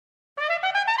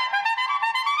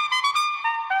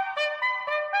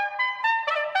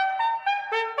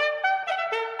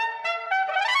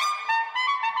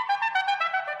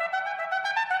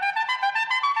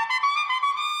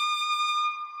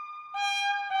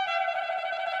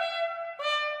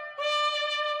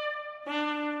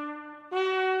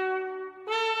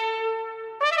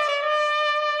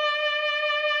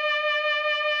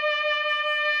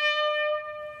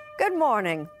Good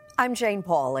morning. I'm Jane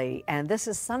Pauley, and this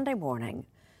is Sunday Morning.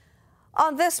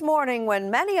 On this morning,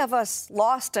 when many of us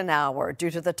lost an hour due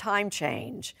to the time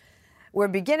change, we're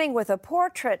beginning with a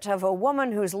portrait of a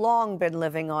woman who's long been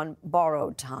living on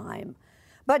borrowed time.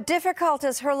 But difficult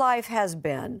as her life has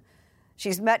been,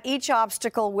 she's met each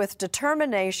obstacle with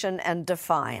determination and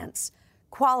defiance,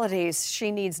 qualities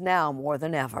she needs now more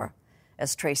than ever,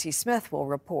 as Tracy Smith will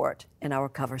report in our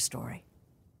cover story.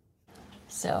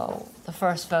 So the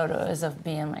first photo is of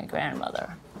me and my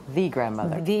grandmother. The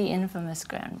grandmother. The infamous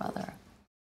grandmother.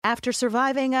 After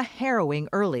surviving a harrowing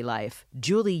early life,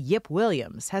 Julie Yip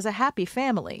Williams has a happy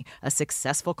family, a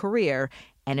successful career,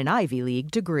 and an Ivy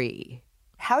League degree.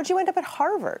 How'd you end up at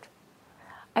Harvard?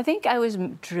 I think I was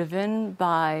driven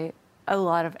by a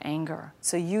lot of anger.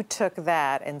 So you took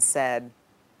that and said,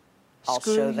 I'll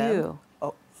Screw show them. you.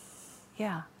 Oh.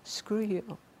 Yeah, screw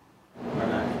you.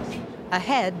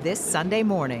 Ahead this Sunday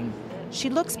morning, she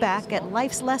looks back at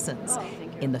life's lessons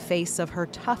in the face of her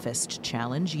toughest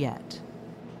challenge yet.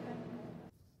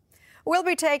 We'll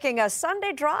be taking a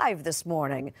Sunday drive this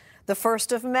morning, the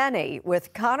first of many,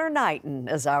 with Connor Knighton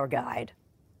as our guide.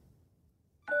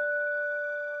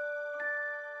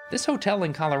 This hotel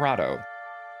in Colorado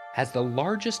has the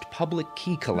largest public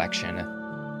key collection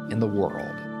in the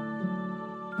world.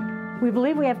 We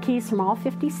believe we have keys from all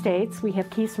 50 states. We have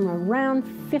keys from around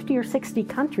 50 or 60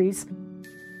 countries.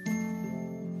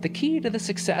 The key to the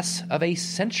success of a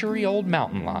century-old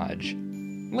mountain lodge,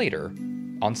 later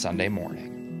on Sunday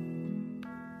morning.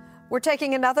 We're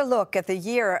taking another look at the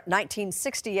year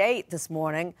 1968 this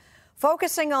morning,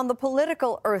 focusing on the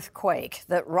political earthquake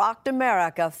that rocked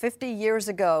America 50 years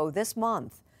ago this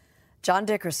month. John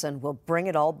Dickerson will bring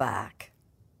it all back.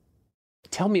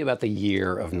 Tell me about the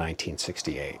year of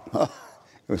 1968.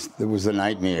 It was a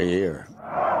nightmare year.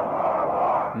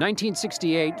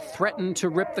 1968 threatened to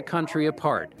rip the country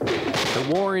apart.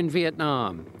 The war in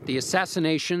Vietnam, the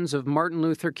assassinations of Martin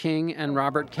Luther King and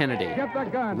Robert Kennedy,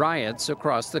 riots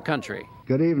across the country.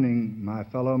 Good evening, my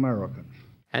fellow Americans.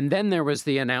 And then there was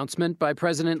the announcement by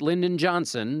President Lyndon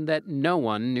Johnson that no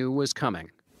one knew was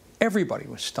coming. Everybody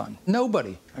was stunned.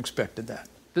 Nobody expected that.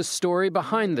 The story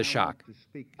behind the shock,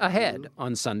 ahead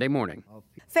on Sunday morning.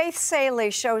 Faith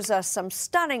Saley shows us some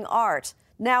stunning art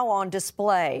now on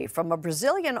display from a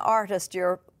Brazilian artist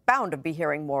you're bound to be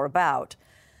hearing more about.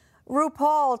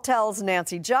 RuPaul tells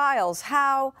Nancy Giles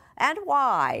how and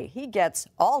why he gets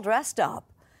all dressed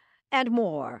up. And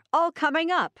more, all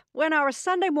coming up when our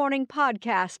Sunday morning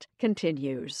podcast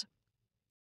continues.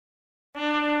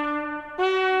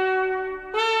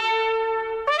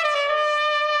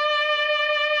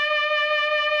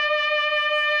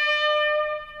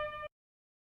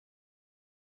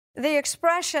 The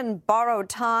expression borrowed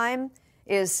time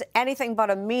is anything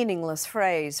but a meaningless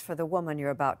phrase for the woman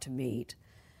you're about to meet.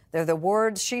 They're the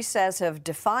words she says have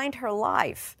defined her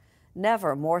life,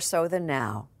 never more so than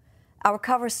now. Our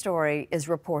cover story is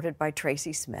reported by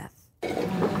Tracy Smith.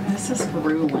 This is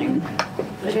grueling.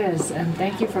 It is, and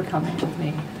thank you for coming with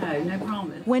me. No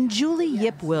problem. When Julie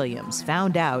Yip Williams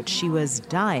found out she was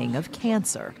dying of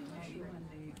cancer,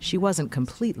 she wasn't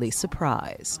completely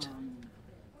surprised.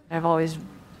 I've always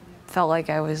felt like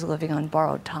I was living on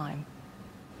borrowed time.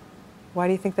 Why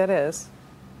do you think that is?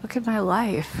 Look at my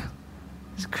life.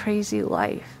 This crazy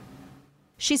life.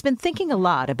 She's been thinking a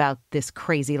lot about this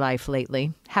crazy life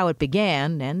lately, how it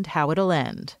began and how it'll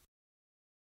end.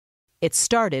 It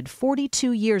started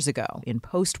 42 years ago in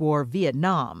post-war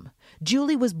Vietnam.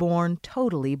 Julie was born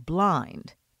totally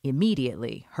blind.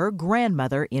 Immediately, her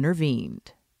grandmother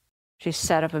intervened. She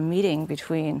set up a meeting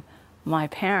between my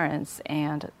parents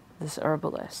and this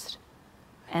herbalist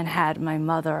and had my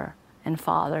mother and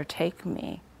father take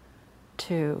me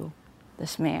to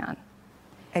this man.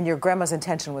 And your grandma's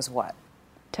intention was what?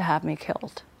 To have me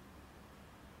killed.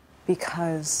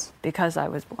 Because? Because I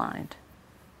was blind.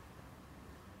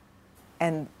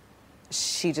 And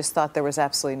she just thought there was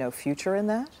absolutely no future in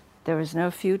that? There was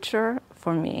no future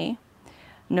for me.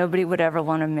 Nobody would ever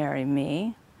want to marry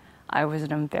me. I was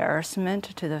an embarrassment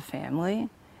to the family.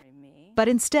 But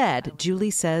instead,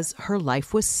 Julie says her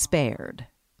life was spared.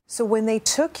 So when they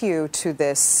took you to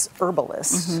this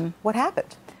herbalist, what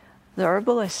happened? The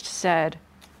herbalist said,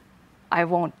 I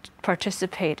won't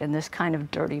participate in this kind of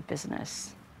dirty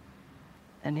business.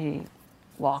 And he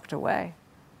walked away.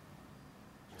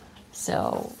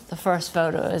 So the first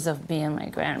photo is of me and my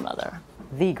grandmother.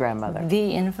 The grandmother.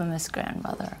 The infamous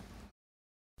grandmother.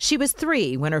 She was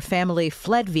 3 when her family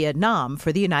fled Vietnam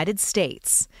for the United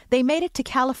States. They made it to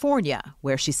California,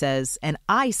 where she says an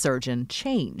eye surgeon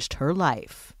changed her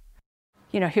life.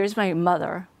 You know, here's my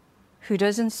mother, who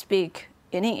doesn't speak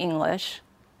any English,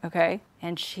 okay?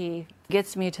 And she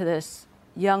gets me to this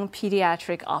young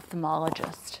pediatric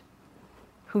ophthalmologist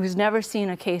who's never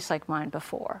seen a case like mine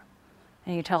before.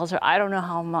 And he tells her, I don't know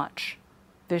how much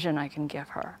vision I can give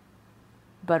her,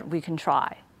 but we can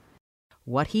try.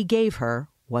 What he gave her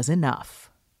was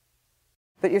enough.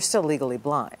 But you're still legally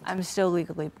blind. I'm still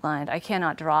legally blind. I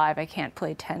cannot drive. I can't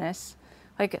play tennis.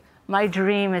 Like, my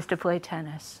dream is to play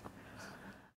tennis.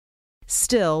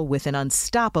 Still, with an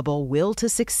unstoppable will to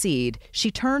succeed, she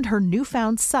turned her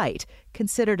newfound sight,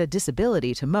 considered a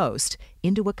disability to most,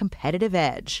 into a competitive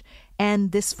edge.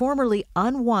 And this formerly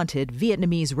unwanted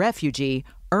Vietnamese refugee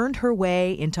earned her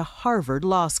way into Harvard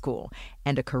Law School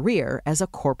and a career as a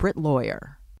corporate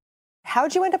lawyer.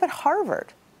 How'd you end up at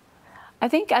Harvard? I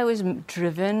think I was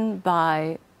driven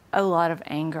by a lot of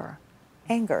anger.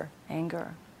 Anger?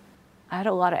 Anger. I had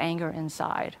a lot of anger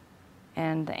inside.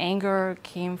 And the anger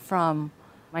came from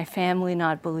my family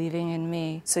not believing in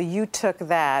me. So you took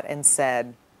that and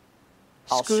said,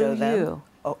 I'll screw show them. You.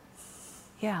 Oh.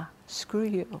 Yeah, screw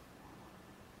you.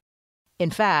 In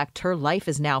fact, her life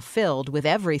is now filled with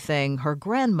everything her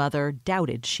grandmother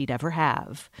doubted she'd ever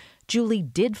have. Julie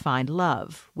did find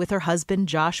love with her husband,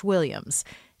 Josh Williams,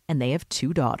 and they have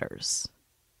 2 daughters.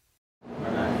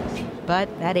 But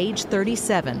at age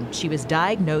 37, she was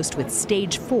diagnosed with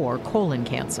stage 4 colon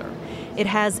cancer. It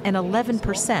has an 11%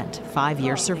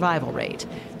 5-year survival rate.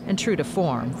 And true to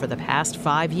form, for the past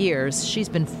 5 years, she's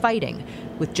been fighting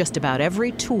with just about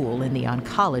every tool in the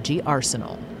oncology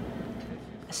arsenal.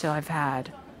 So I've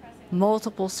had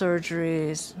multiple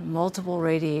surgeries, multiple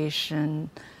radiation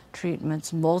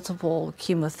treatments, multiple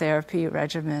chemotherapy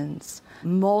regimens,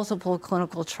 multiple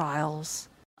clinical trials.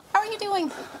 How are you doing?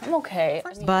 I'm okay.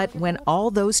 But when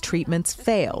all those treatments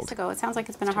failed, It sounds like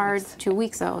it's been a hard 2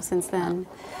 weeks, though, since then.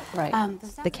 Right.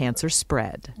 The cancer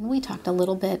spread. We talked a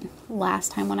little bit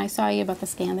last time when I saw you about the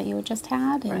scan that you had just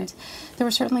had, and there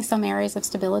were certainly some areas of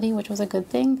stability, which was a good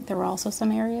thing. There were also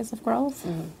some areas of growth.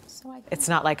 It's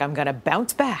not like I'm going to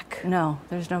bounce back. No,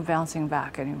 there's no bouncing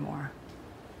back anymore.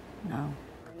 No.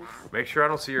 Make sure I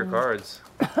don't see your cards.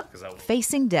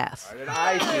 Facing death,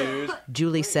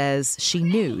 Julie says she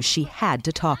knew she had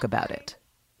to talk about it.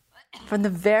 From the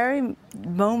very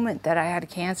moment that I had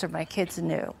cancer, my kids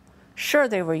knew. Sure,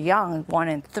 they were young, 1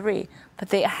 and 3, but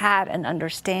they had an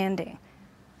understanding,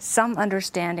 some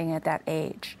understanding at that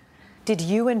age. Did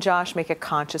you and Josh make a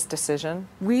conscious decision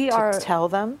to tell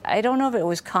them? I don't know if it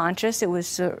was conscious, it was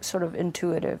sort of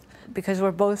intuitive, because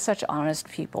we're both such honest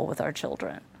people with our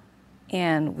children.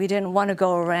 And we didn't want to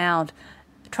go around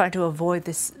trying to avoid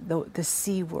the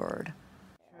C word.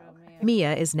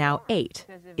 Mia is now 8,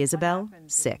 Isabel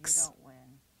 6.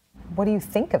 What do you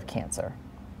think of cancer?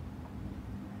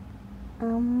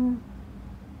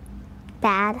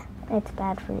 Bad. It's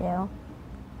bad for you.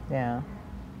 Yeah.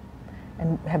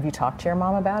 And have you talked to your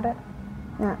mom about it?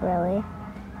 Not really.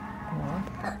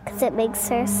 Because it makes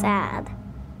her sad.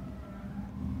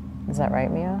 Is that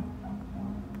right, Mia?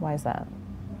 Why is that?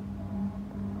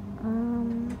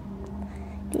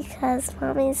 Because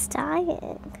Mommy's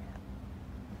dying.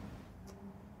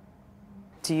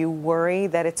 Do you worry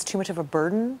that it's too much of a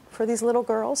burden for these little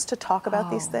girls to talk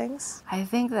about these things? I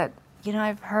think that,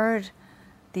 I've heard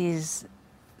these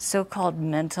so-called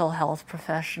mental health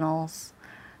professionals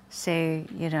say,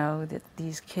 that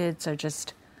these kids are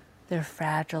they're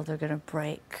fragile, they're going to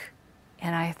break.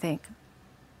 And I think,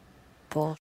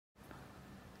 bullshit.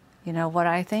 What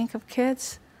I think of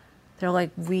kids? They're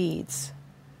like weeds,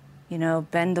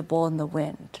 bendable in the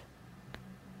wind.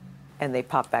 And they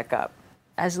pop back up.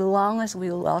 As long as we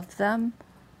love them,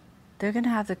 they're going to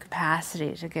have the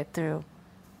capacity to get through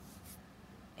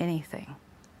anything.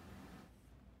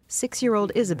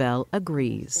 6-year-old Isabel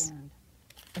agrees.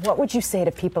 What would you say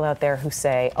to people out there who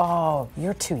say, oh,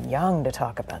 you're too young to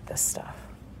talk about this stuff?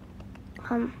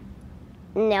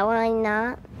 No, I'm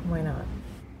not. Why not?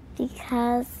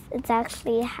 Because it's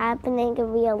actually happening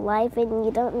in real life and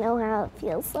you don't know how it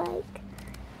feels like.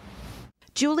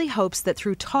 Julie hopes that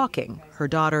through talking, her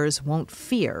daughters won't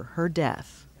fear her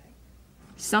death.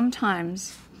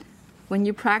 Sometimes, when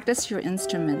you practice your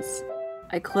instruments,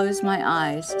 I close my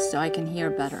eyes so I can hear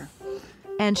better.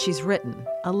 And she's written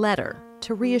a letter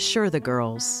to reassure the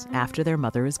girls after their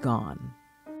mother is gone.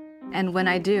 And when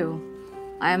I do,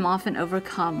 I am often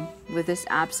overcome with this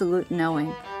absolute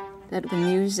knowing that the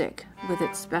music, with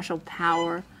its special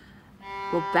power,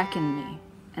 will beckon me,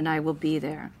 and I will be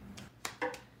there.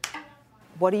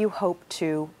 What do you hope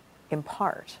to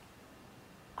impart?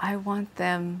 I want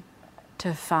them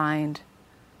to find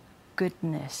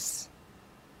goodness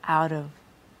out of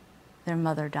their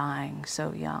mother dying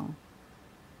so young.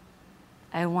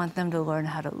 I want them to learn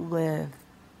how to live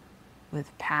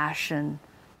with passion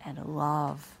and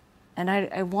love. And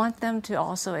I want them to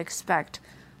also expect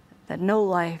that no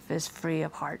life is free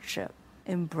of hardship.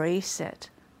 Embrace it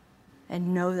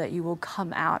and know that you will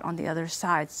come out on the other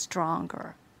side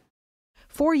stronger.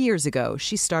 4 years ago,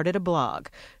 she started a blog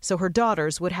so her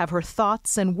daughters would have her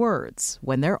thoughts and words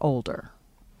when they're older.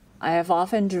 I have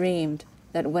often dreamed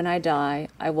that when I die,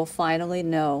 I will finally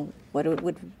know what it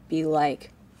would be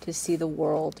like to see the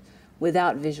world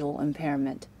without visual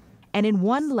impairment. And in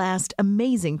one last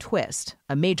amazing twist,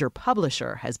 a major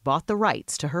publisher has bought the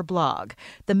rights to her blog.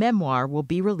 The memoir will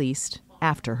be released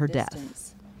after her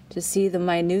death. To see the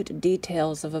minute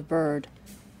details of a bird,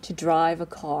 to drive a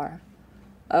car.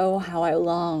 Oh, how I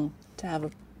long to have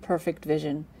a perfect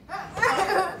vision.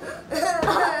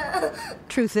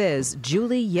 Truth is,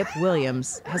 Julie Yip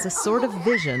Williams has a sort of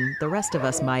vision the rest of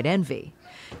us might envy.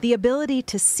 The ability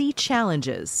to see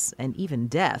challenges, and even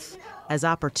death, as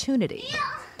opportunity,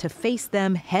 to face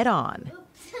them head on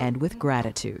and with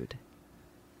gratitude.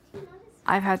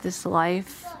 I've had this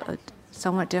life, a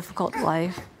somewhat difficult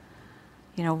life,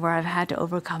 where I've had to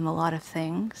overcome a lot of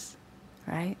things,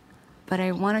 right? But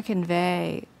I want to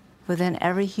convey within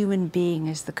every human being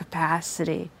is the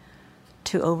capacity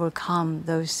to overcome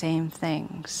those same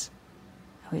things.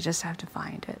 We just have to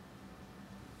find it.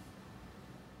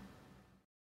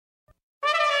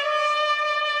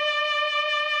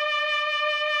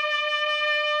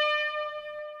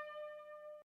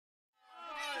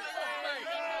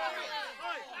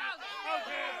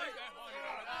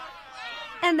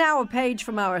 And now a page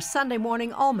from our Sunday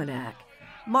morning almanac.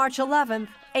 March 11th,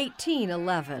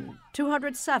 1811,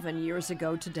 207 years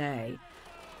ago today.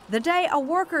 The day a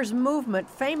workers' movement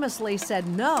famously said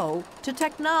no to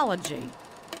technology.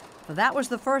 For that was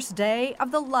the first day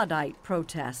of the Luddite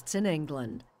protests in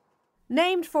England.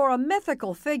 Named for a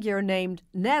mythical figure named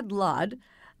Ned Ludd,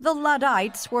 the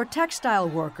Luddites were textile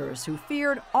workers who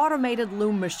feared automated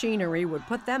loom machinery would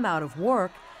put them out of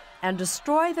work and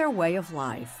destroy their way of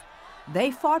life.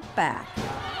 They fought back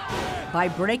by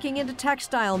breaking into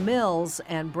textile mills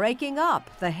and breaking up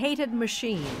the hated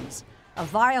machines, a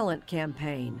violent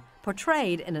campaign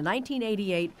portrayed in a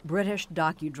 1988 British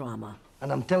docudrama.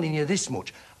 And I'm telling you this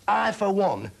much, I, for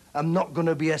one, am not going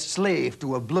to be a slave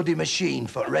to a bloody machine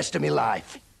for the rest of my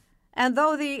life. And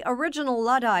though the original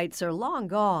Luddites are long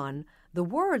gone, the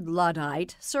word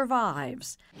Luddite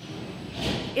survives.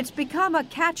 It's become a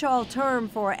catch-all term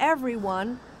for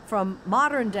everyone, from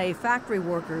modern-day factory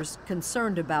workers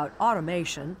concerned about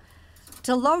automation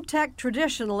to low-tech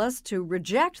traditionalists who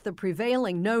reject the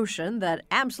prevailing notion that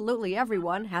absolutely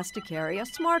everyone has to carry a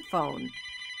smartphone.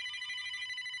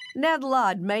 Ned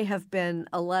Ludd may have been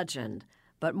a legend,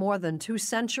 but more than 2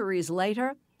 centuries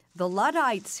later, the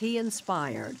Luddites he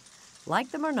inspired,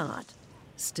 like them or not,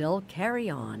 still carry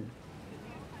on.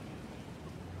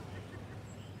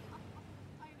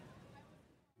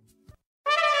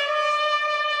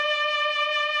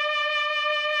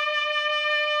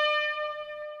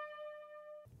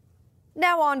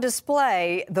 Now on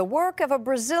display, the work of a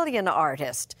Brazilian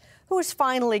artist who's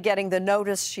finally getting the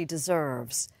notice she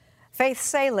deserves. Faith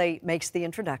Saley makes the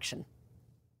introduction.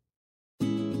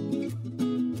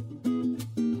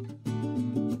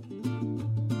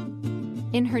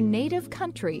 In her native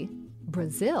country,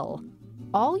 Brazil,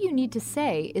 all you need to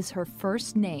say is her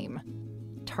first name,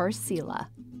 Tarsila.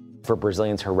 For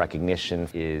Brazilians, her recognition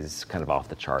is kind of off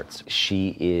the charts.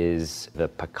 She is the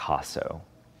Picasso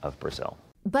of Brazil.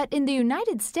 But in the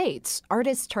United States,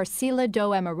 artist Tarsila do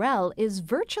Amaral is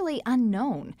virtually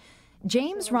unknown.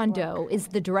 James Rondeau is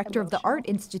the director of the Art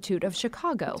Institute of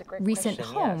Chicago, recent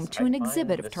home to an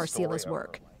exhibit of Tarsila's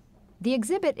work. The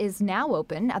exhibit is now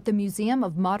open at the Museum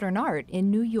of Modern Art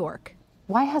in New York.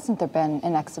 Why hasn't there been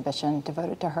an exhibition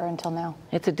devoted to her until now?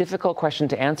 It's a difficult question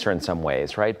to answer in some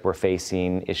ways, right? We're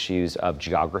facing issues of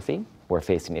geography. We're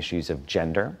facing issues of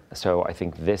gender. So I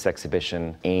think this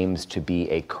exhibition aims to be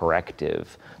a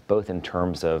corrective, both in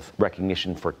terms of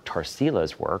recognition for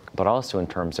Tarsila's work, but also in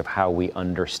terms of how we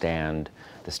understand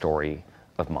the story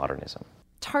of modernism.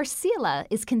 Tarsila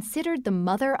is considered the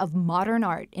mother of modern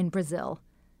art in Brazil.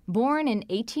 Born in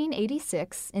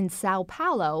 1886 in Sao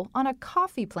Paulo on a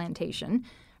coffee plantation,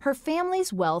 her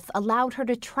family's wealth allowed her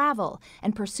to travel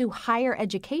and pursue higher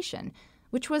education,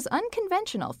 which was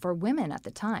unconventional for women at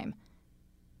the time.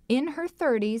 In her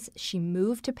 30s, she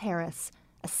moved to Paris,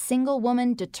 a single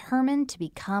woman determined to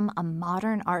become a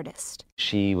modern artist.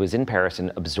 She was in Paris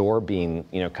and absorbing,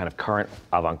 kind of current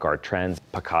avant-garde trends,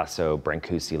 Picasso,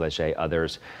 Brancusi, Leger,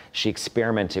 others. She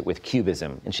experimented with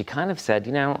Cubism, and she kind of said,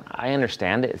 I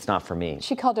understand it, it's not for me.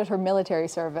 She called it her military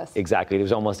service. Exactly,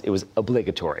 it was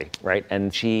obligatory, right?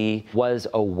 And she was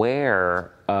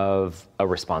aware of a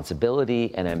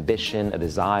responsibility, an ambition, a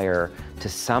desire to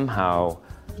somehow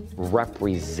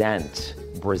represent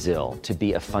Brazil, to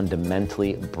be a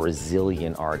fundamentally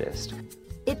Brazilian artist.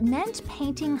 It meant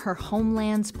painting her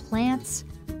homeland's plants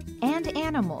and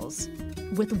animals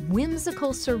with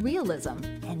whimsical surrealism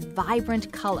and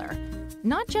vibrant color.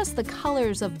 Not just the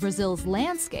colors of Brazil's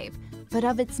landscape, but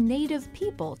of its native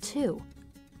people, too.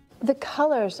 The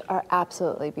colors are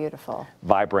absolutely beautiful.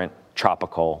 Vibrant,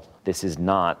 tropical. This is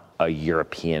not a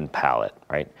European palette,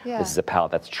 right? Yeah. This is a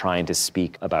palette that's trying to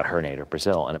speak about her native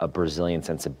Brazil and a Brazilian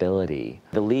sensibility.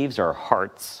 The leaves are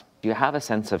hearts. Do you have a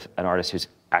sense of an artist who's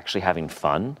actually having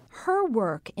fun? Her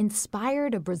work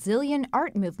inspired a Brazilian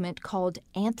art movement called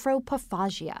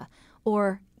anthropophagia,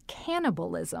 or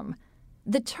cannibalism.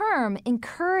 The term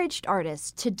encouraged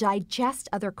artists to digest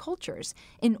other cultures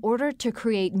in order to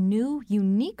create new,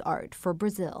 unique art for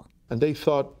Brazil. And they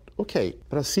thought, okay,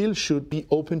 Brazil should be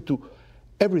open to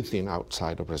everything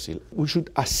outside of Brazil. We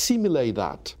should assimilate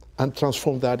that and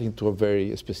transform that into a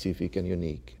very specific and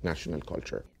unique national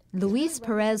culture. Luis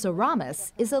Perez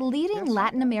Oramas is a leading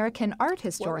Latin American art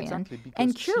historian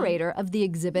and curator of the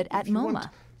exhibit at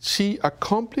MoMA. She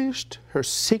accomplished her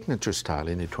signature style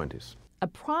in the 20s. A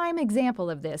prime example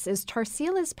of this is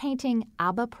Tarsila's painting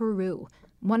Abba Peru,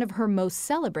 one of her most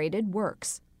celebrated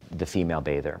works. The female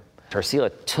bather.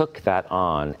 Tarsila took that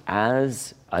on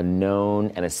as a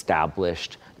known and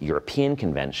established European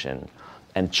convention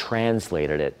and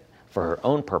translated it for her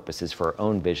own purposes, for her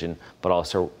own vision, but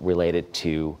also related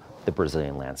to the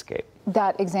Brazilian landscape.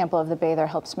 That example of the bather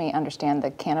helps me understand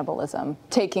the cannibalism,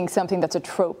 taking something that's a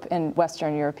trope in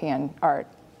Western European art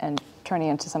and turning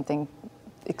it into something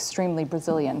extremely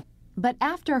Brazilian. But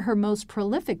after her most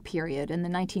prolific period in the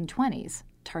 1920s,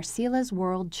 Tarsila's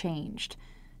world changed.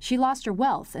 She lost her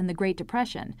wealth in the Great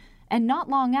Depression, and not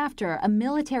long after, a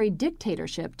military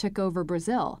dictatorship took over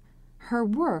Brazil. Her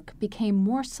work became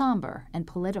more somber and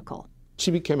political. She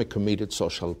became a committed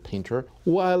social painter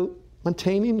while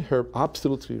maintaining her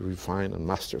absolutely refined and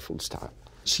masterful style.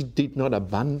 She did not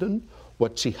abandon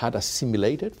what she had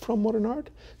assimilated from modern art.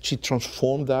 She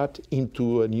transformed that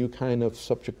into a new kind of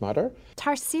subject matter.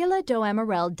 Tarsila do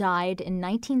Amaral died in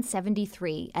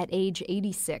 1973 at age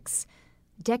 86.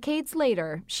 Decades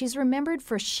later, she's remembered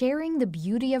for sharing the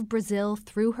beauty of Brazil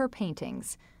through her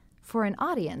paintings, for an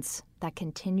audience that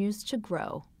continues to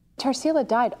grow. Tarsila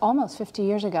died almost 50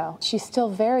 years ago. She's still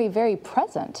very, very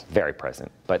present. Very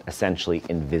present, but essentially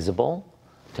invisible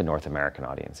to North American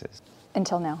audiences.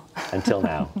 Until now. Until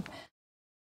now.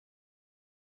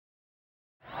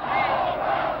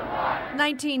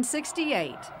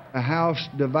 1968. A house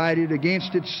divided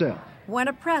against itself When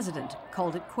a president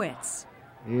called it quits.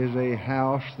 is a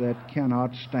house that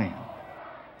cannot stand.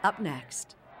 Up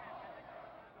next.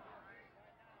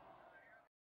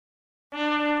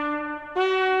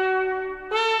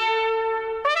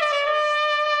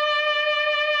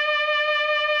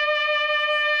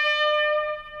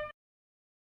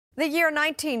 The year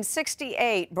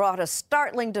 1968 brought a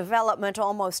startling development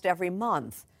almost every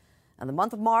month, and the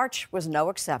month of March was no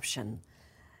exception.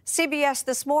 CBS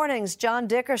This Morning's John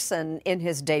Dickerson, in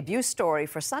his debut story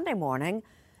for Sunday Morning,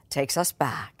 takes us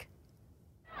back.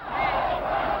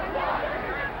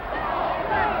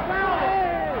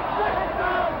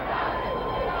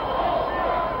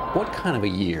 What kind of a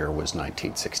year was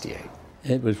 1968?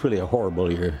 It was really a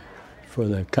horrible year for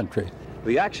the country.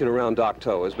 The action around Dak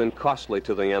To has been costly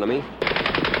to the enemy.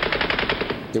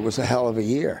 It was a hell of a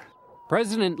year.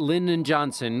 President Lyndon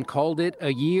Johnson called it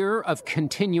a year of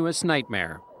continuous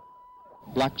nightmare.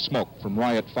 Black smoke from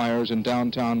riot fires in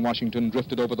downtown Washington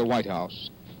drifted over the White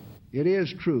House. It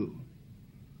is true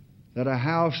that a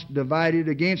house divided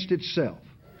against itself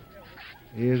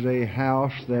is a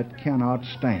house that cannot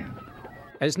stand.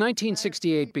 As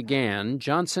 1968 began,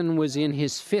 Johnson was in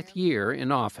his 5th year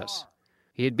in office.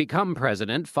 He had become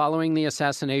president following the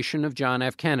assassination of John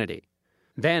F. Kennedy,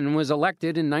 then was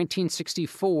elected in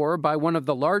 1964 by one of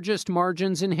the largest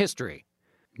margins in history.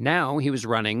 Now he was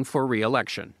running for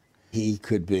re-election. He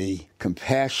could be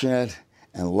compassionate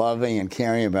and loving and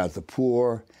caring about the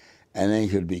poor, and then he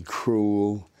could be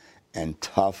cruel and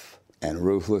tough and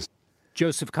ruthless.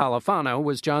 Joseph Califano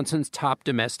was Johnson's top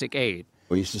domestic aide.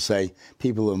 We used to say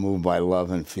people are moved by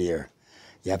love and fear.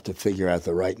 You have to figure out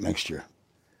the right mixture.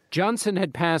 Johnson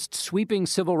had passed sweeping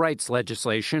civil rights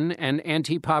legislation and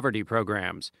anti-poverty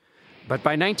programs. But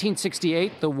by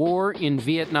 1968, the war in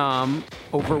Vietnam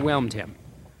overwhelmed him.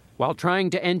 While trying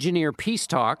to engineer peace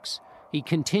talks, he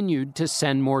continued to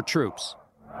send more troops.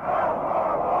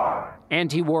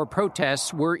 Anti-war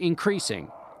protests were increasing,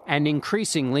 and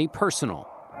increasingly personal.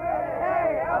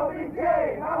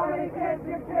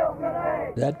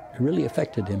 That really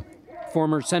affected him.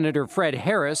 Former Senator Fred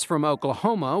Harris from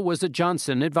Oklahoma was a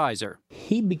Johnson advisor.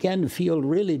 He began to feel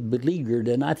really beleaguered,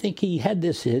 and I think he had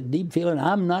this deep feeling,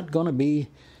 I'm not going to be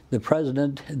the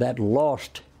president that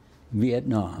lost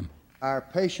Vietnam. Our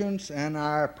patience and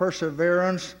our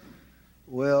perseverance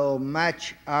will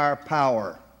match our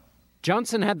power.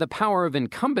 Johnson had the power of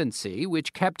incumbency,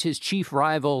 which kept his chief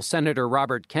rival, Senator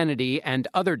Robert Kennedy, and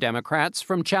other Democrats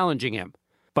from challenging him.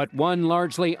 But one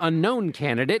largely unknown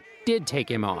candidate did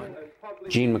take him on.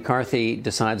 Gene McCarthy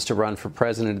decides to run for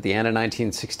president at the end of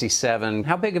 1967.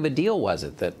 How big of a deal was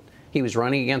it that he was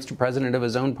running against a president of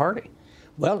his own party?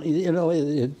 Well, you know,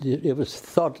 it was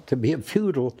thought to be a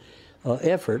futile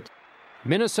effort.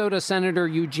 Minnesota Senator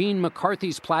Eugene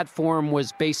McCarthy's platform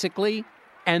was basically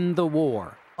end the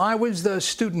war. I was the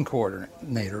student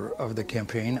coordinator of the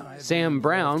campaign. Sam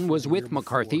Brown was with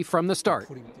McCarthy from the start.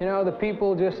 You know, the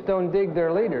people just don't dig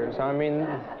their leaders. I mean,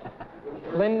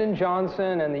 Lyndon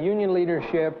Johnson and the union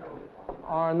leadership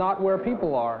are not where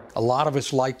people are. A lot of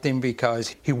us liked him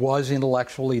because he was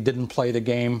intellectual. He didn't play the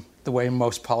game the way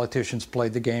most politicians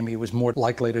played the game. He was more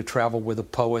likely to travel with a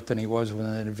poet than he was with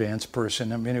an advanced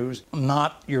person. I mean, it was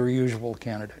not your usual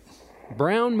candidate.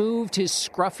 Brown moved his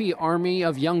scruffy army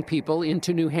of young people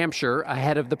into New Hampshire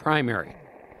ahead of the primary.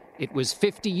 It was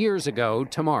 50 years ago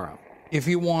tomorrow. If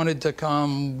you wanted to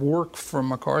come work for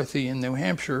McCarthy in New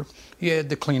Hampshire, you had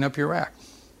to clean up your act.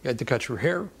 You had to cut your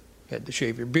hair, you had to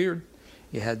shave your beard,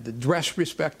 you had to dress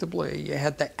respectably, you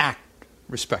had to act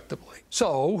respectably.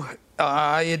 So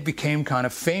it became kind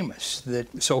of famous,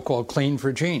 that so-called clean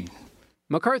for Gene.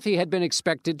 McCarthy had been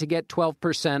expected to get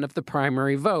 12% of the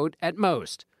primary vote at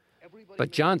most.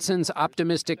 But Johnson's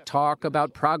optimistic talk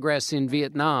about progress in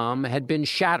Vietnam had been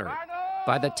shattered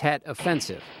by the Tet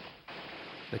Offensive.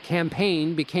 The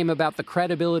campaign became about the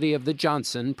credibility of the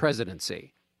Johnson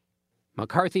presidency.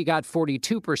 McCarthy got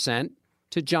 42%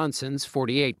 to Johnson's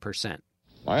 48%.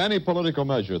 By any political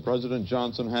measure, President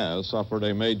Johnson has suffered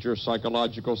a major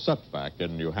psychological setback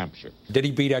in New Hampshire. Did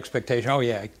he beat expectation? Oh,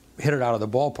 yeah, he hit it out of the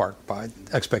ballpark by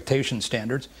expectation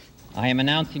standards. I am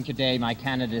announcing today my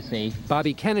candidacy.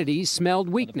 Bobby Kennedy smelled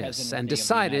weakness and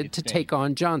decided to take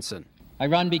on Johnson. I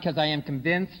run because I am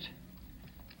convinced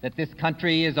that this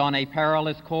country is on a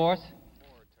perilous course.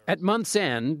 At month's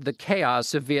end, the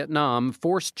chaos of Vietnam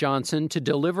forced Johnson to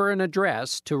deliver an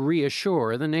address to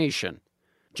reassure the nation.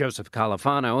 Joseph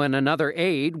Califano and another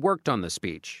aide worked on the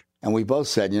speech. And we both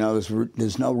said, you know,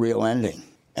 there's no real ending.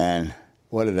 And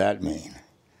what did that mean?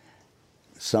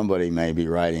 Somebody may be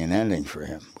writing an ending for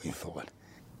him, we thought.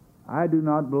 I do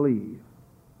not believe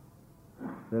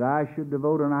that I should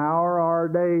devote an hour or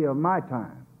a day of my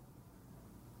time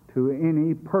to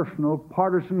any personal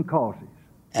partisan causes.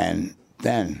 And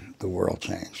then the world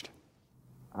changed.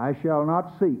 I shall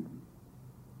not seek,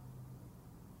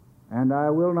 and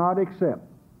I will not accept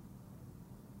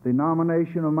the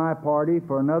nomination of my party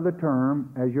for another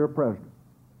term as your president.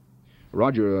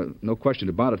 Roger, no question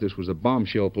about it, this was a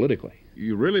bombshell politically.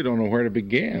 You really don't know where to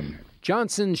begin.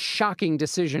 Johnson's shocking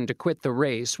decision to quit the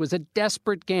race was a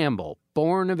desperate gamble,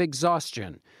 born of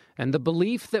exhaustion, and the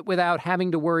belief that without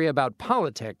having to worry about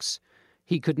politics,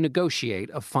 he could negotiate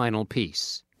a final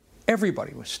peace.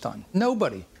 Everybody was stunned.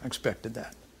 Nobody expected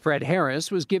that. Fred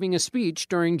Harris was giving a speech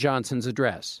during Johnson's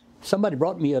address. Somebody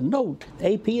brought me a note.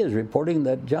 AP is reporting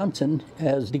that Johnson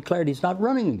has declared he's not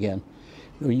running again.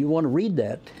 You want to read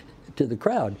that to the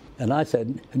crowd? And I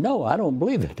said, no, I don't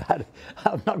believe it.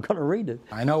 I'm not going to read it.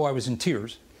 I know I was in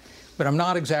tears, but I'm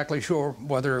not exactly sure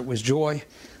whether it was joy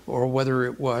or whether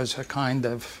it was a kind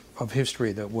of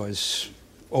history that was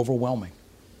overwhelming,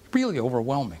 really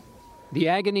overwhelming. The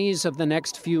agonies of the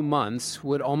next few months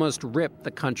would almost rip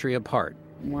the country apart.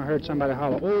 I heard somebody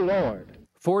holler, "Oh, Lord."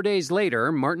 4 days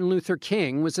later, Martin Luther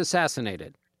King was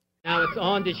assassinated. Now it's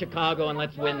on to Chicago, and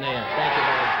let's win there. Thank you,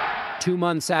 Bob. 2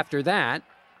 months after that,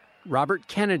 Robert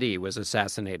Kennedy was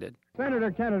assassinated.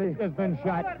 Senator Kennedy has been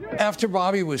shot. After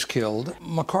Bobby was killed,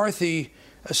 McCarthy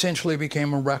essentially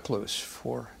became a recluse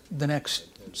for the next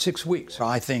 6 weeks.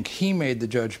 I think he made the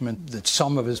judgment that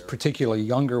some of his particularly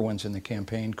younger ones in the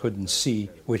campaign couldn't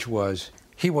see, which was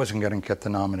he wasn't going to get the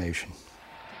nomination.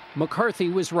 McCarthy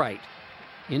was right.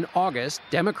 In August,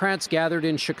 Democrats gathered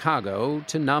in Chicago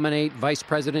to nominate Vice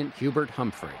President Hubert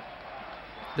Humphrey.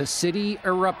 The city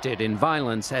erupted in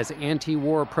violence as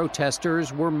anti-war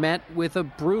protesters were met with a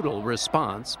brutal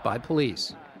response by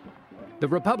police. The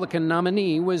Republican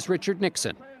nominee was Richard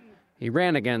Nixon. He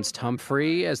ran against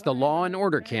Humphrey as the law and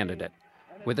order candidate,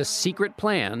 with a secret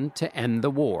plan to end the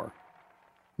war.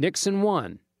 Nixon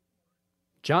won.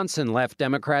 Johnson left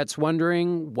Democrats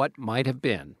wondering what might have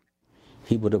been.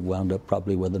 He would have wound up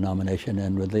probably with the nomination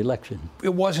and with the election.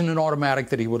 It wasn't an automatic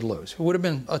that he would lose. It would have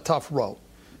been a tough road,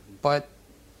 but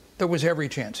there was every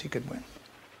chance he could win.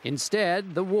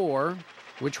 Instead, the war,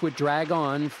 which would drag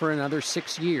on for another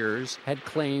 6 years, had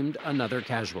claimed another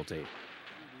casualty: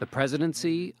 the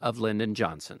presidency of Lyndon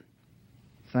Johnson.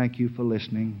 Thank you for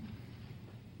listening.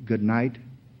 Good night,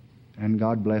 and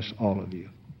God bless all of you.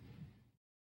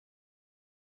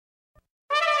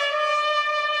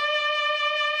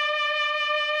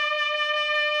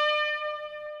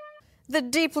 The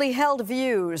deeply held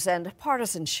views and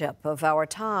partisanship of our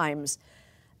times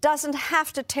doesn't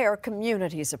have to tear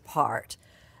communities apart.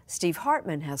 Steve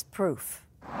Hartman has proof.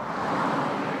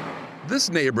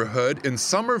 This neighborhood in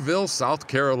Summerville, South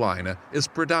Carolina, is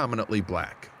predominantly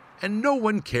black. And no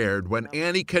one cared when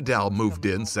Annie Cadell moved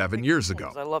in 7 years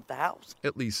ago. I love the house.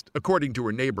 At least, according to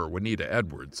her neighbor, Juanita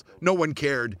Edwards. No one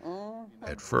cared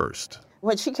at first.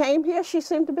 When she came here, she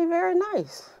seemed to be very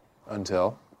nice.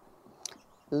 Until?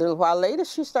 A little while later,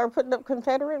 she started putting up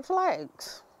Confederate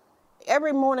flags.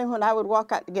 Every morning when I would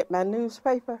walk out to get my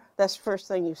newspaper, that's the first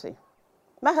thing you see.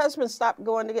 My husband stopped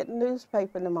going to get the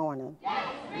newspaper in the morning.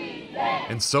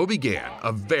 And so began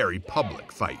a very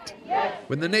public fight.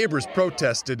 When the neighbors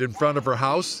protested in front of her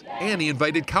house, Annie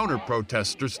invited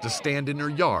counter-protesters to stand in her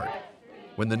yard.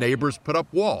 When the neighbors put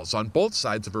up walls on both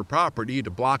sides of her property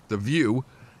to block the view,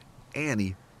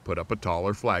 Annie put up a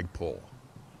taller flagpole.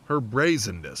 Her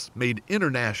brazenness made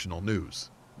international news.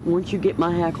 Once you get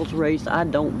my hackles raised, I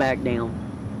don't back down.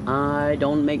 I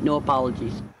don't make no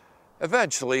apologies.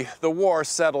 Eventually, the war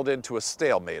settled into a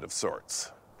stalemate of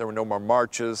sorts. There were no more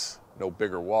marches, no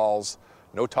bigger walls,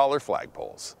 no taller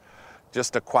flagpoles.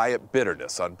 Just a quiet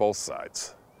bitterness on both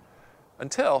sides.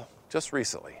 Until just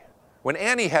recently, when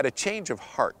Annie had a change of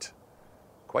heart,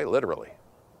 quite literally.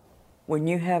 When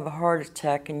you have a heart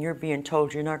attack and you're being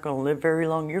told you're not going to live very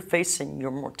long, you're facing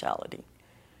your mortality.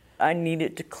 I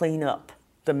needed to clean up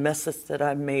the messes that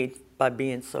I made by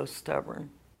being so stubborn.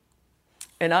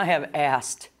 And I have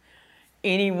asked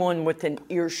anyone with an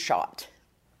earshot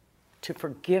to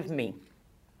forgive me.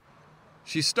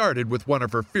 She started with one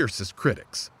of her fiercest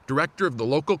critics, director of the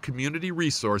local community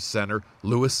resource center,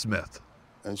 Lewis Smith.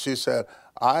 And she said,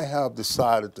 I have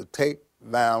decided to take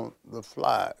down the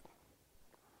flag.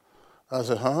 I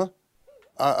said, huh?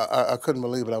 I couldn't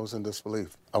believe it. I was in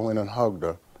disbelief. I went and hugged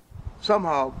her.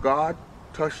 Somehow, God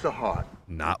touched her heart.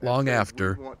 Not long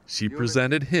after, she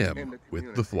presented him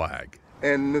with the flag.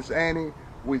 And Miss Annie,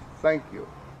 we thank you.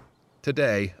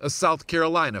 Today, a South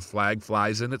Carolina flag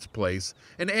flies in its place,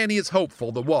 and Annie is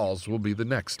hopeful the walls will be the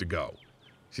next to go.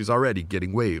 She's already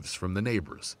getting waves from the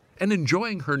neighbors and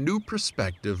enjoying her new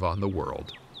perspective on the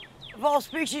world. If all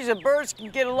species of birds can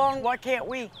get along, why can't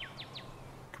we?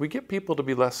 Can we get people to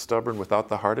be less stubborn without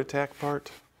the heart attack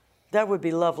part? That would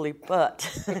be lovely, but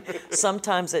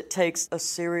sometimes it takes a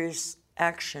serious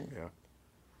action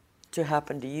to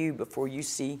happen to you before you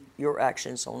see your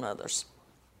actions on others.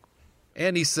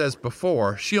 Annie says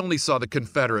before, she only saw the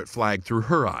Confederate flag through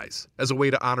her eyes as a way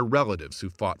to honor relatives who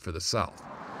fought for the South.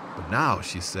 But now,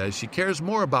 she says, she cares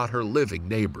more about her living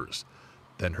neighbors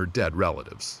than her dead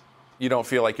relatives. You don't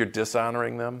feel like you're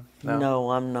dishonoring them now?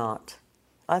 No, I'm not.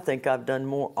 I think I've done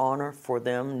more honor for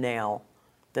them now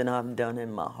than I've done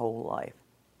in my whole life.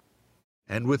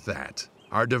 And with that,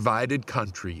 our divided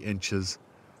country inches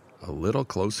a little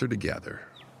closer together.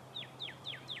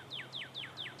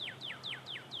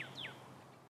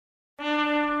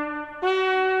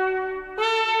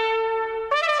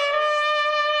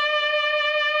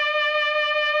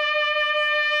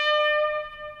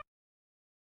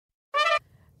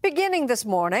 Beginning this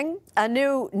morning, a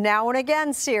new Now and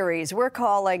Again series we're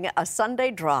calling A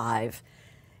Sunday Drive.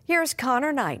 Here's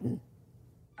Connor Knighton.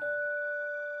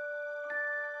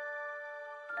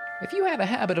 If you have a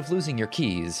habit of losing your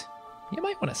keys, you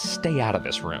might want to stay out of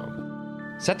this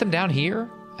room. Set them down here,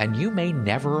 and you may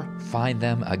never find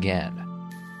them again.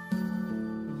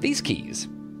 These keys,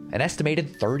 an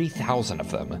estimated 30,000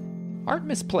 of them, aren't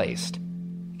misplaced.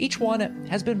 Each one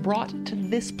has been brought to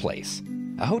this place,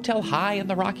 a hotel high in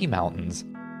the Rocky Mountains,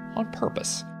 on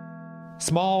purpose.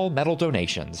 Small metal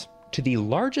donations to the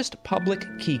largest public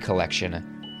key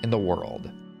collection in the world.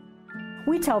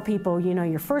 We tell people, you know,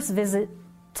 your first visit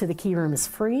to the key room is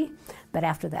free, but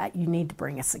after that, you need to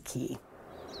bring us a key.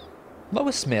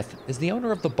 Lois Smith is the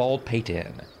owner of the Baldpate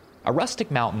Inn, a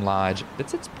rustic mountain lodge that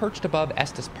sits perched above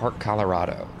Estes Park,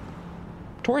 Colorado.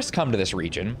 Tourists come to this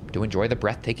region to enjoy the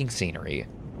breathtaking scenery,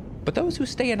 but those who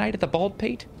stay a night at the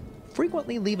Baldpate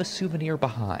frequently leave a souvenir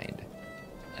behind.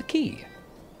 A key.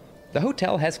 The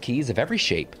hotel has keys of every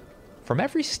shape, from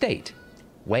every state,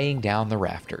 weighing down the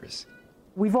rafters.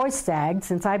 We've always sagged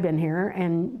since I've been here,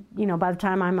 and, by the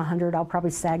time I'm 100, I'll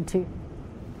probably sag too.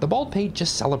 The Baldpate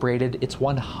just celebrated its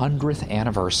 100th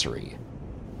anniversary.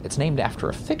 It's named after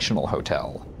a fictional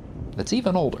hotel that's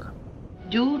even older.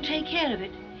 Do take care of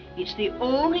it. It's the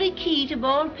only key to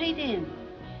Baldpate Inn.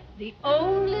 The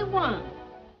only one.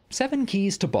 7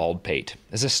 Keys to Baldpate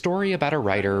is a story about a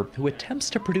writer who attempts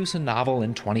to produce a novel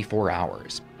in 24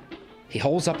 hours. He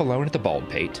holes up alone at the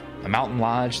Baldpate, a mountain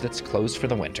lodge that's closed for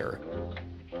the winter.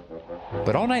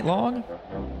 But all night long,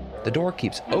 the door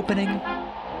keeps opening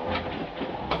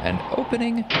and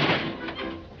opening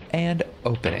and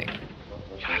opening.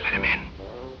 Shall I let him in?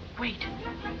 Wait.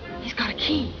 He's got a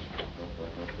key.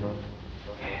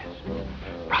 Yes.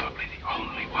 Probably the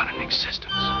only one in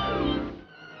existence.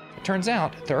 It turns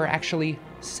out there are actually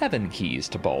 7 keys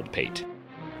to Baldpate.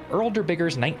 Earl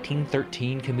Derbigger's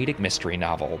 1913 comedic mystery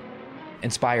novel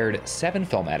inspired 7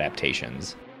 film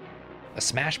adaptations, a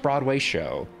smash Broadway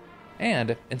show,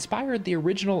 and inspired the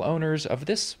original owners of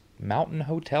this mountain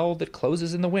hotel that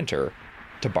closes in the winter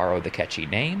to borrow the catchy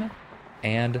name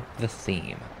and the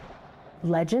theme.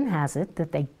 Legend has it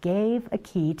that they gave a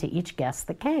key to each guest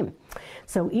that came.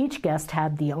 So each guest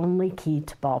had the only key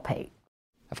to Baldpate.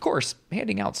 Of course,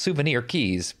 handing out souvenir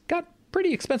keys got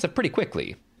pretty expensive pretty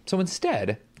quickly. So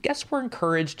instead, guests were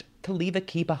encouraged to leave a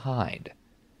key behind.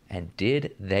 And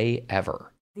did they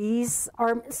ever? These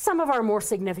are some of our more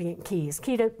significant keys.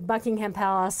 Key to Buckingham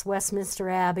Palace, Westminster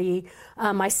Abbey,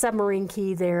 my submarine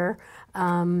key there.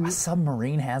 A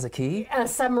submarine has a key? A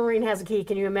submarine has a key.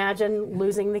 Can you imagine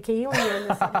losing the key when you're in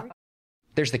the submarine?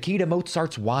 There's the key to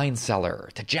Mozart's wine cellar,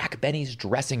 to Jack Benny's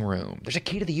dressing room. There's a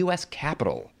key to the U.S.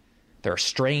 Capitol. There are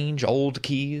strange old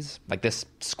keys, like this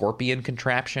scorpion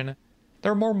contraption.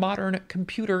 There are more modern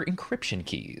computer encryption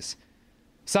keys.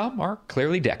 Some are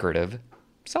clearly decorative.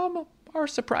 Some are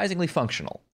surprisingly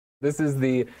functional. This is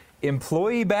the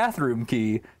employee bathroom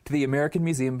key to the American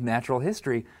Museum of Natural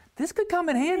History. This could come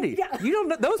in handy. Yeah. You don't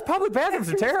know, those public bathrooms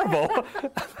are terrible.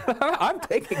 I'm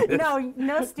taking this.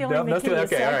 No stealing the keys.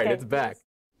 Okay, all right, it's back.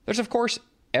 There's, of course,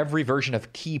 every version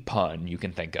of key pun you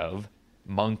can think of.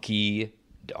 Monkey,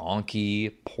 donkey,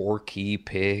 porky,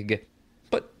 pig.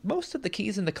 But most of the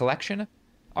keys in the collection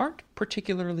aren't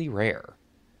particularly rare.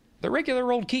 They're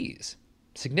regular old keys,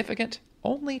 significant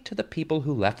only to the people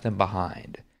who left them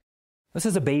behind. This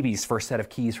is a baby's first set of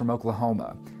keys from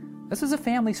Oklahoma. This is a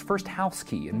family's first house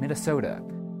key in Minnesota.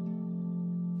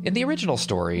 In the original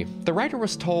story, the writer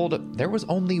was told there was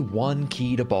only one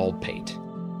key to Baldpate.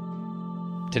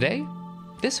 Today,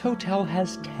 this hotel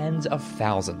has tens of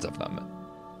thousands of them,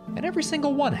 and every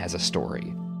single one has a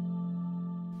story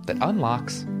that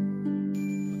unlocks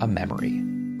a memory.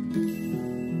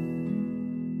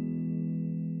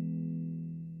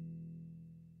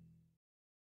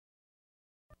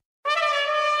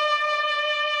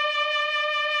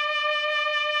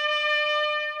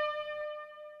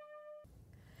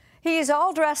 He's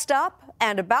all dressed up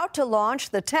and about to launch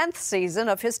the 10th season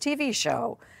of his TV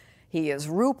show. He is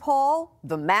RuPaul,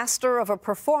 the master of a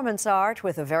performance art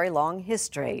with a very long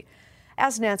history,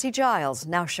 as Nancy Giles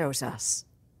now shows us.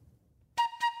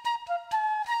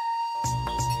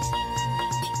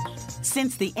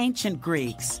 Since the ancient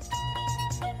Greeks,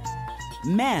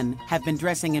 men have been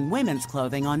dressing in women's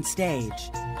clothing on stage.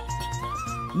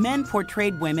 Men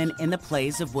portrayed women in the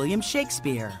plays of William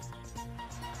Shakespeare.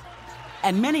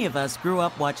 And many of us grew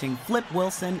up watching Flip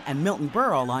Wilson and Milton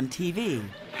Berle on TV.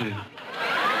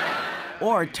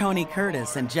 Or Tony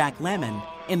Curtis and Jack Lemmon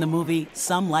in the movie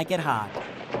Some Like It Hot.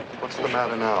 What's the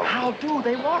matter now? How do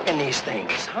they walk in these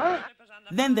things, huh?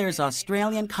 Then there's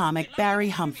Australian comic Barry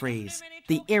Humphries,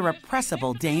 the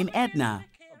irrepressible Dame Edna.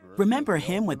 Remember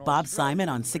him with Bob Simon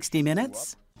on 60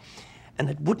 Minutes? And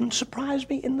it wouldn't surprise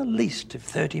me in the least if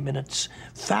 30 Minutes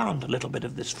found a little bit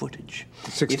of this footage.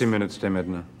 60 Minutes, Dame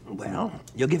Edna. Well,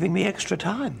 you're giving me extra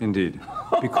time. Indeed,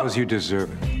 because you deserve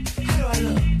it.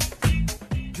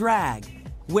 Drag,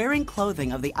 wearing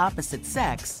clothing of the opposite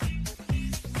sex,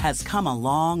 has come a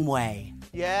long way.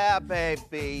 Yeah,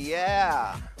 baby,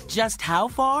 yeah. Just how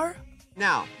far?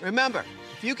 Now, remember,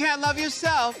 if you can't love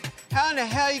yourself, how in the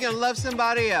hell are you gonna love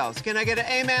somebody else? Can I get an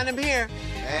amen in here?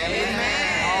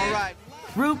 Amen. All right.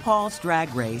 RuPaul's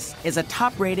Drag Race is a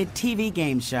top-rated TV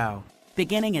game show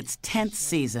beginning its 10th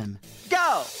season.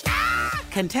 Go!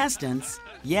 Contestants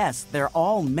Yes, they're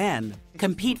all men,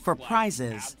 compete for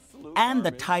prizes and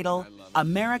the title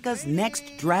America's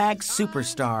Next Drag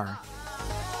Superstar.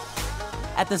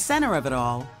 At the center of it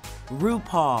all,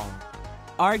 RuPaul,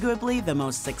 arguably the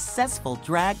most successful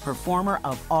drag performer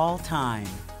of all time,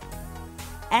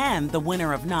 and the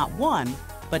winner of not one,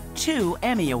 but 2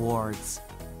 Emmy Awards.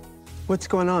 What's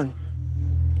going on?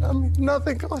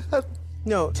 Nothing. Go ahead.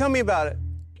 No, tell me about it.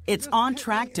 It's on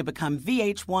track to become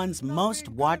VH1's most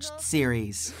watched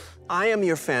series. I am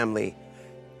your family.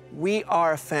 We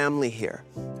are a family here.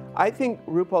 I think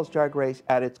RuPaul's Drag Race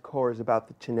at its core is about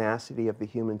the tenacity of the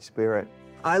human spirit.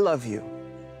 I love you.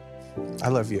 I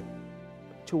love you.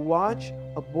 To watch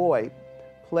a boy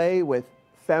play with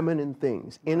feminine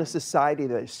things in a society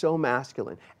that is so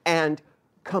masculine and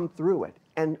come through it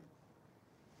and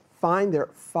find their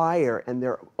fire and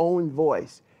their own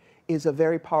voice is a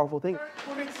very powerful thing.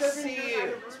 See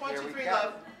you. 1, 2, 3,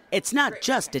 love. It's not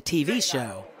just a TV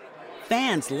show.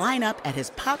 Fans line up at his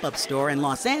pop-up store in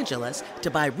Los Angeles to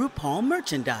buy RuPaul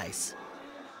merchandise.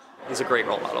 He's a great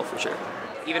role model for sure.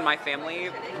 Even my family,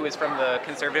 who is from the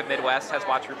conservative Midwest, has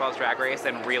watched RuPaul's Drag Race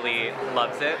and really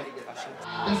loves it.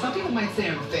 And some people might say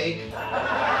I'm fake.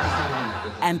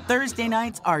 And Thursday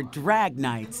nights are drag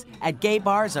nights at gay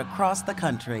bars across the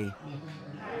country.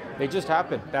 They just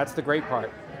happen. That's the great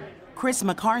part. Chris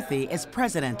McCarthy is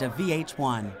president of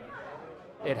VH1.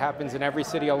 It happens in every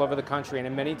city all over the country, and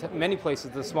in many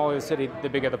places, the smaller the city, the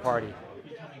bigger the party.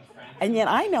 And yet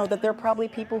I know that there are probably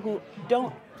people who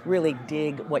don't really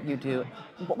dig what you do.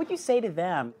 What would you say to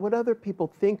them? What other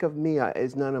people think of me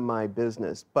is none of my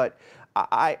business, but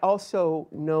I also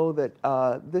know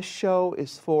that this show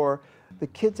is for the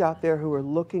kids out there who are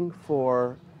looking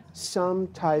for some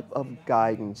type of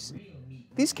guidance.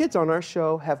 These kids on our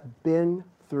show have been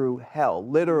through hell,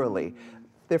 literally.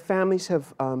 Their families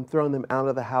have thrown them out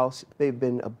of the house. They've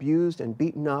been abused and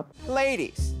beaten up.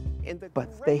 Ladies,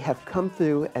 but they have come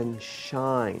through and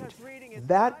shined.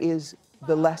 That is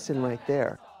the lesson right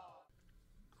there.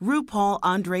 RuPaul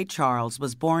Andre Charles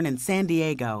was born in San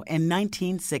Diego in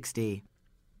 1960.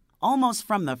 Almost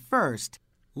from the first,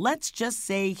 let's just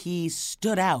say he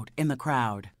stood out in the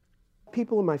crowd.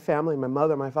 People in my family, my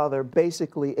mother, my father,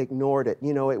 basically ignored it.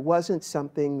 You know, it wasn't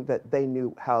something that they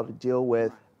knew how to deal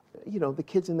with. You know, the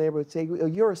kids in the neighborhood say, oh,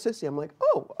 you're a sissy. I'm like,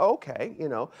 oh, okay, you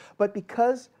know. But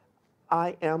because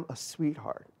I am a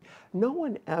sweetheart, no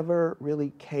one ever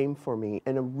really came for me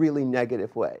in a really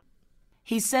negative way.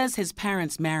 He says his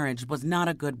parents' marriage was not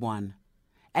a good one.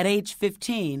 At age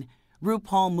 15,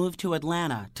 RuPaul moved to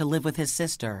Atlanta to live with his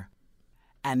sister.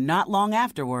 And not long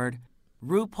afterward,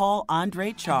 RuPaul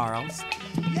Andre Charles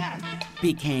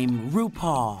became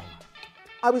RuPaul.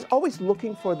 I was always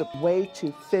looking for the way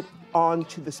to fit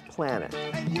onto this planet.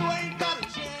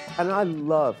 And I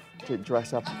love to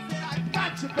dress up.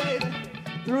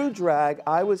 Through drag,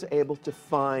 I was able to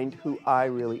find who I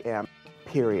really am,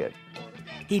 period.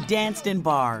 He danced in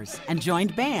bars and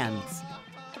joined bands.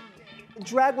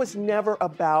 Drag was never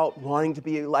about wanting to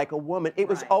be like a woman. It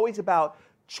was always about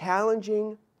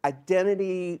challenging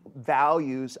identity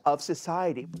values of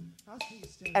society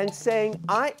and saying,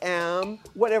 I am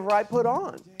whatever I put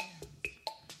on.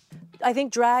 I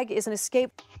think drag is an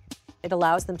escape. It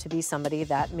allows them to be somebody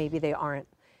that maybe they aren't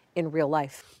in real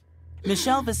life.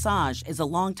 Michelle Visage is a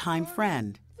longtime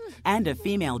friend and a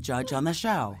female judge on the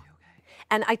show.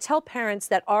 And I tell parents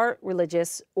that are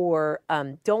religious or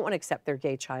don't want to accept their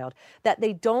gay child that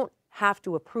they don't have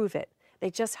to approve it.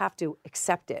 They just have to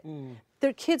accept it.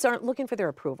 Their kids aren't looking for their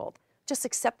approval. Just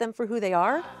accept them for who they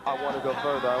are. I want to go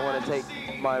further. I want to take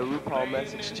my RuPaul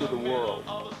message to the world.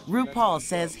 RuPaul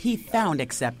says he found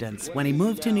acceptance when he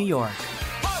moved to New York.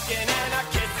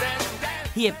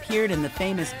 He appeared in the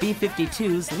famous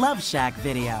B-52's Love Shack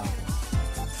video.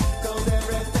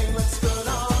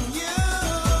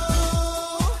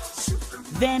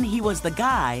 Then he was the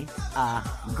guy,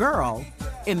 girl,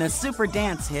 in the super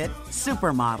dance hit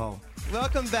Supermodel.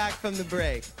 Welcome back from the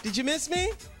break. Did you miss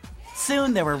me?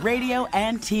 Soon there were radio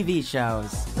and TV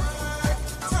shows.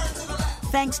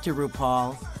 Thanks to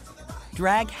RuPaul,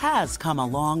 drag has come a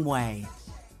long way.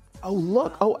 Oh,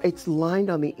 look. Oh, it's lined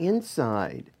on the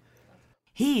inside.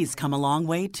 He's come a long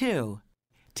way, too.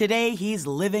 Today, he's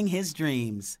living his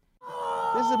dreams.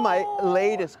 This is my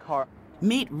latest car.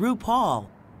 Meet RuPaul,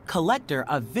 collector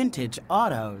of vintage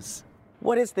autos.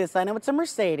 What is this? I know it's a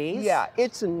Mercedes. Yeah,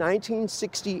 it's a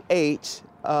 1968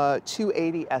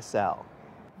 280 SL.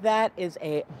 That is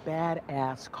a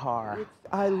badass car.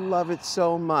 I love it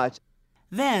so much.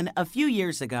 Then, a few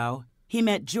years ago, he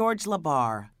met George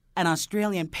LaBarre, an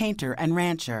Australian painter and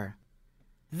rancher.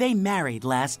 They married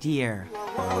last year.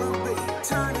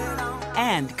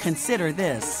 And And consider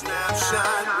this.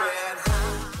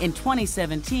 In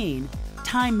 2017,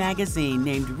 Time magazine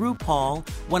named RuPaul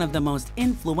one of the most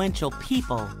influential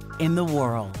people in the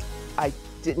world. I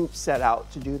didn't set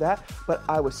out to do that, but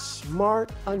I was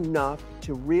smart enough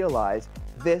to realize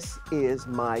this is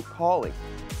my calling.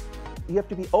 You have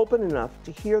to be open enough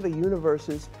to hear the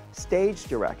universe's stage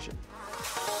direction.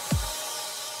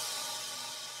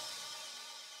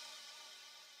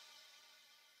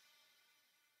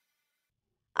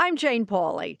 I'm Jane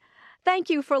Pauley. Thank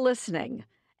you for listening.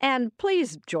 And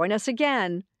please join us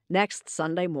again next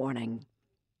Sunday morning.